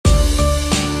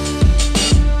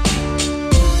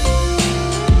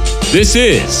This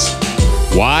is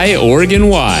Why Oregon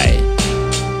Why.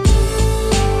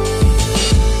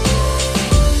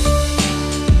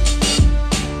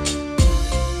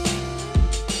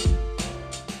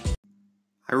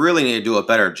 I really need to do a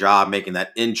better job making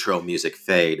that intro music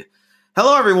fade.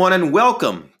 Hello everyone and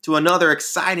welcome to another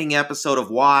exciting episode of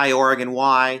Why Oregon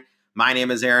Why. My name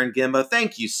is Aaron Gimba.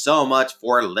 Thank you so much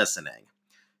for listening.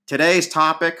 Today's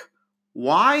topic,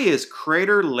 why is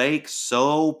Crater Lake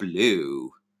so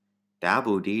blue?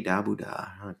 Da-boo-dee, da-boo-da.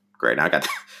 Great, now I got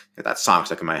that song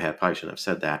stuck in my head. Probably shouldn't have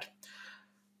said that.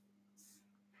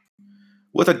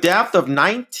 With a depth of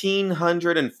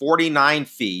 1,949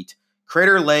 feet,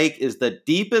 Crater Lake is the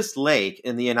deepest lake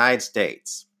in the United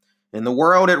States. In the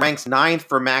world, it ranks 9th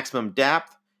for maximum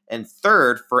depth and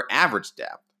 3rd for average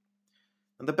depth.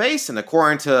 And the basin,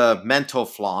 according to Mental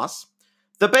Floss,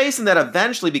 the basin that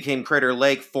eventually became Crater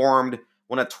Lake formed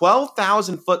when a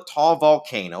 12,000-foot tall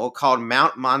volcano called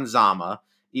Mount Manzama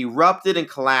erupted and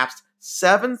collapsed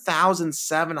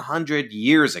 7,700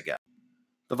 years ago.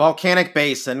 The volcanic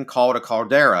basin, called a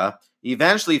caldera,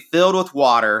 eventually filled with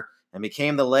water and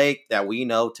became the lake that we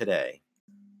know today.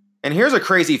 And here's a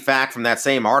crazy fact from that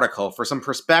same article for some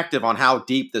perspective on how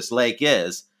deep this lake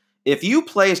is. If you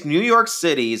placed New York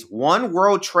City's One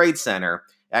World Trade Center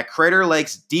at Crater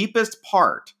Lake's deepest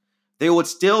part, there would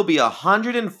still be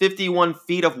 151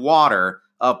 feet of water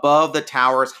above the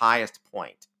tower's highest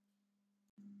point.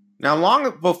 Now,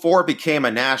 long before it became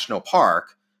a national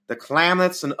park, the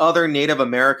Klamaths and other Native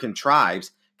American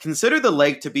tribes considered the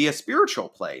lake to be a spiritual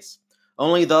place.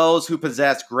 Only those who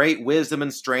possessed great wisdom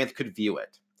and strength could view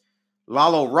it.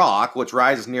 Lalo Rock, which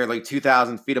rises nearly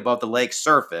 2,000 feet above the lake's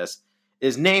surface,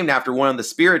 is named after one of the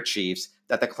spirit chiefs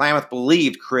that the Klamath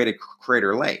believed created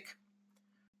Crater Lake.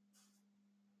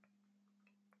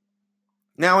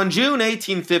 Now, in June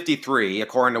 1853,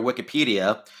 according to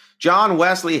Wikipedia, John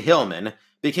Wesley Hillman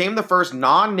became the first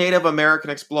non-Native American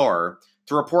explorer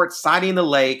to report sighting the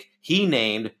lake he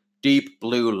named Deep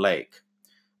Blue Lake.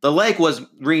 The lake was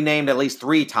renamed at least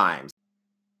 3 times: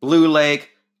 Blue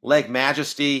Lake, Lake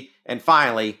Majesty, and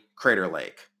finally, Crater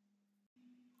Lake.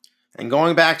 And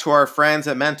going back to our friends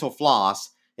at Mental Floss,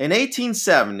 in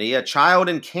 1870, a child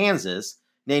in Kansas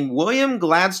named William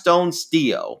Gladstone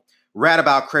Steele read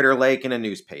about Crater Lake in a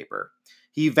newspaper.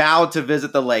 He vowed to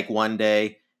visit the lake one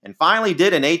day, and finally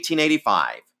did in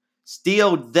 1885.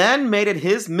 Steele then made it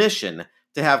his mission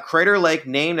to have Crater Lake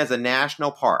named as a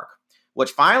national park,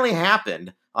 which finally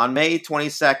happened on May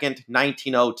 22nd,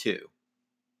 1902.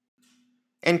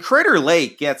 And Crater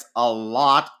Lake gets a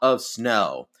lot of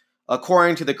snow.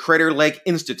 According to the Crater Lake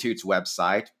Institute's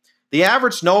website, the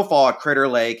average snowfall at Crater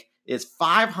Lake is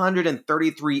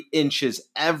 533 inches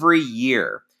every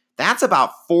year. That's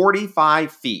about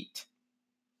 45 feet.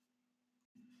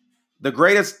 The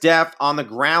greatest depth on the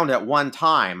ground at one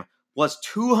time was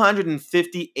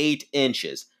 258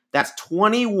 inches. That's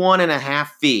 21 and a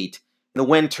half feet in the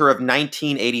winter of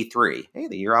 1983. Hey,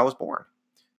 the year I was born.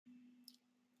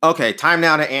 Okay, time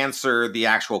now to answer the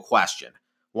actual question.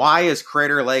 Why is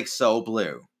Crater Lake so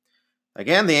blue?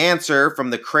 Again, the answer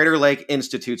from the Crater Lake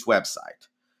Institute's website.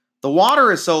 The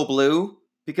water is so blue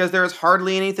because there is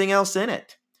hardly anything else in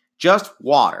it. Just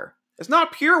water. It's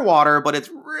not pure water, but it's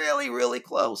really, really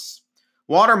close.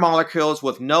 Water molecules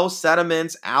with no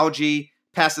sediments, algae,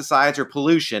 pesticides, or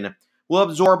pollution will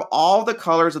absorb all the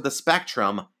colors of the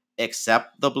spectrum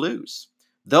except the blues.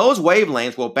 Those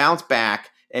wavelengths will bounce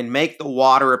back and make the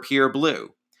water appear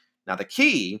blue. Now, the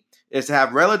key is to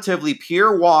have relatively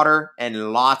pure water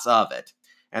and lots of it.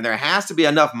 And there has to be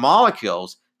enough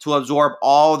molecules to absorb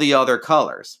all the other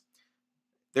colors.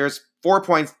 There's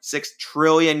 4.6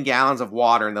 trillion gallons of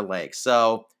water in the lake,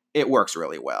 so it works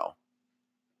really well.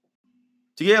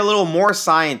 To get a little more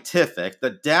scientific,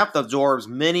 the depth absorbs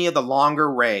many of the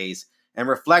longer rays and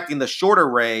reflecting the shorter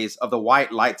rays of the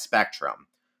white light spectrum.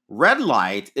 Red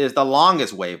light is the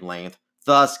longest wavelength,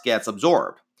 thus gets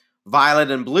absorbed. Violet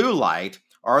and blue light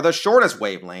are the shortest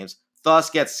wavelengths,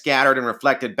 thus gets scattered and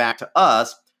reflected back to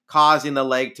us, causing the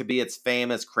lake to be its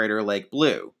famous Crater Lake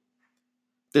blue.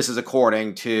 This is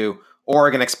according to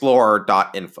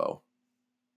OregonExplorer.info.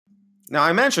 Now,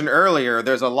 I mentioned earlier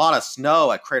there's a lot of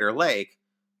snow at Crater Lake,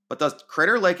 but does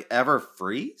Crater Lake ever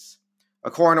freeze?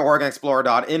 According to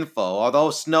OregonExplorer.info, although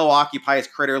snow occupies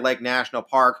Crater Lake National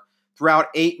Park throughout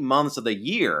 8 months of the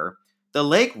year, the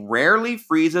lake rarely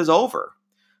freezes over.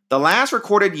 The last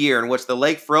recorded year in which the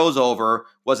lake froze over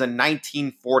was in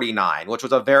 1949, which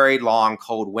was a very long,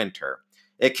 cold winter.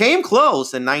 It came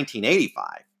close in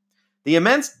 1985. The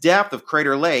immense depth of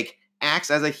Crater Lake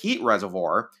acts as a heat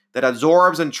reservoir that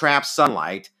absorbs and traps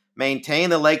sunlight,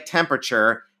 maintain the lake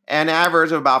temperature, an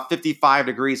average of about 55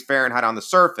 degrees Fahrenheit on the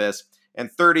surface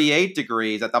and 38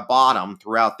 degrees at the bottom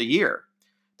throughout the year.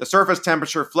 The surface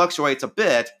temperature fluctuates a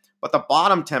bit, but the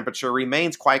bottom temperature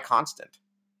remains quite constant.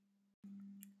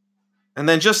 And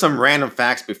then just some random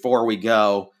facts before we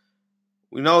go.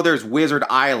 We know there's Wizard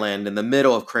Island in the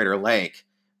middle of Crater Lake.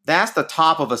 That's the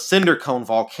top of a cinder cone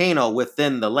volcano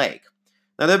within the lake.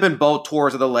 Now, there have been boat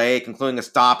tours of the lake, including a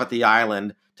stop at the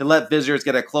island, to let visitors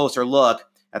get a closer look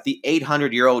at the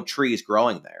 800-year-old trees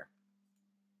growing there.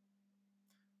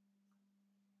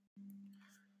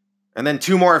 And then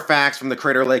 2 more facts from the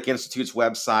Crater Lake Institute's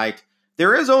website.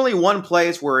 There is only one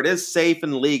place where it is safe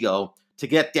and legal to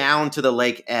get down to the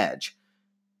lake edge.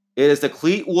 It is the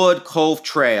Cleetwood Cove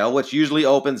Trail, which usually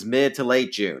opens mid to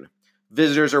late June.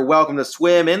 Visitors are welcome to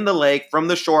swim in the lake from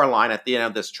the shoreline at the end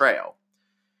of this trail.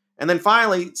 And then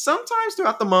finally, sometimes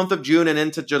throughout the month of June and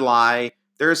into July,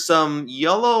 there's some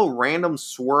yellow random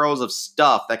swirls of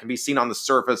stuff that can be seen on the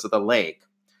surface of the lake.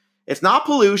 It's not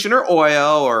pollution or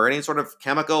oil or any sort of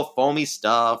chemical foamy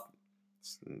stuff.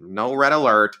 No red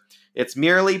alert. It's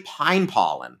merely pine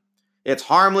pollen. It's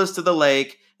harmless to the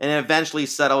lake and it eventually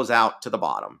settles out to the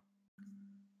bottom.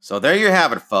 So there you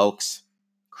have it, folks.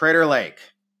 Crater Lake.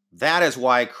 That is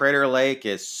why Crater Lake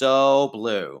is so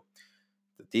blue.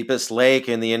 The deepest lake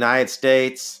in the United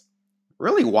States,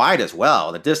 really wide as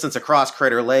well. The distance across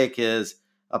Crater Lake is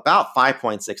about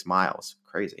 5.6 miles.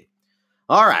 Crazy.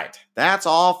 All right, that's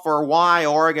all for Why,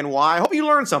 Oregon, Why. Hope you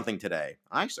learned something today.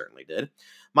 I certainly did.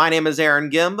 My name is Aaron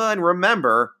Gimba, and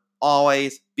remember,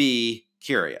 always be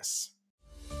curious.